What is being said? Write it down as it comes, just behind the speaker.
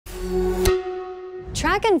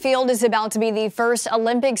Track and field is about to be the first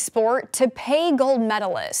Olympic sport to pay gold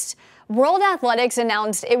medalists. World Athletics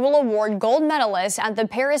announced it will award gold medalists at the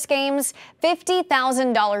Paris Games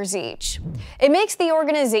 $50,000 each. It makes the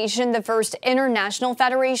organization the first international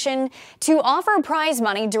federation to offer prize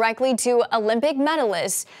money directly to Olympic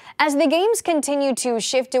medalists as the Games continue to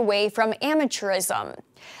shift away from amateurism.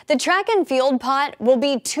 The track and field pot will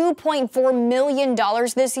be $2.4 million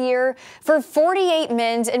this year for 48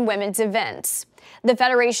 men's and women's events. The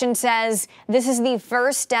federation says this is the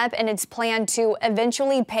first step in its plan to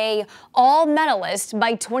eventually pay all medalists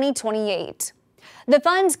by 2028. The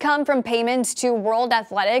funds come from payments to World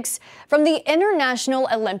Athletics from the International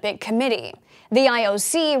Olympic Committee. The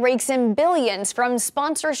IOC rakes in billions from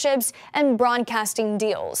sponsorships and broadcasting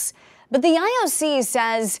deals. But the IOC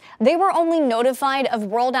says they were only notified of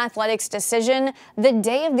World Athletics' decision the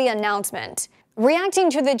day of the announcement. Reacting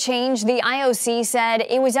to the change, the IOC said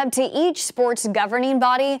it was up to each sports governing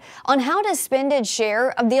body on how to spend its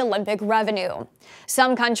share of the Olympic revenue.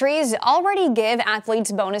 Some countries already give athletes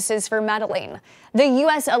bonuses for medaling. The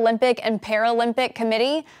U.S. Olympic and Paralympic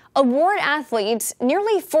Committee award athletes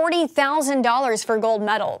nearly $40,000 for gold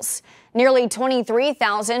medals, nearly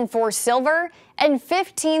 $23,000 for silver, and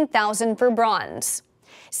 $15,000 for bronze.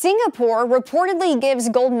 Singapore reportedly gives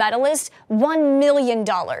gold medalists $1 million.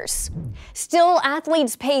 Still,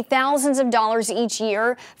 athletes pay thousands of dollars each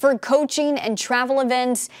year for coaching and travel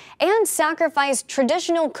events and sacrifice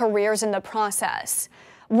traditional careers in the process.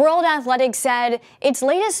 World Athletics said its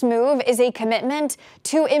latest move is a commitment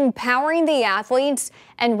to empowering the athletes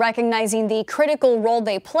and recognizing the critical role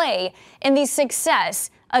they play in the success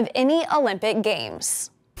of any Olympic Games.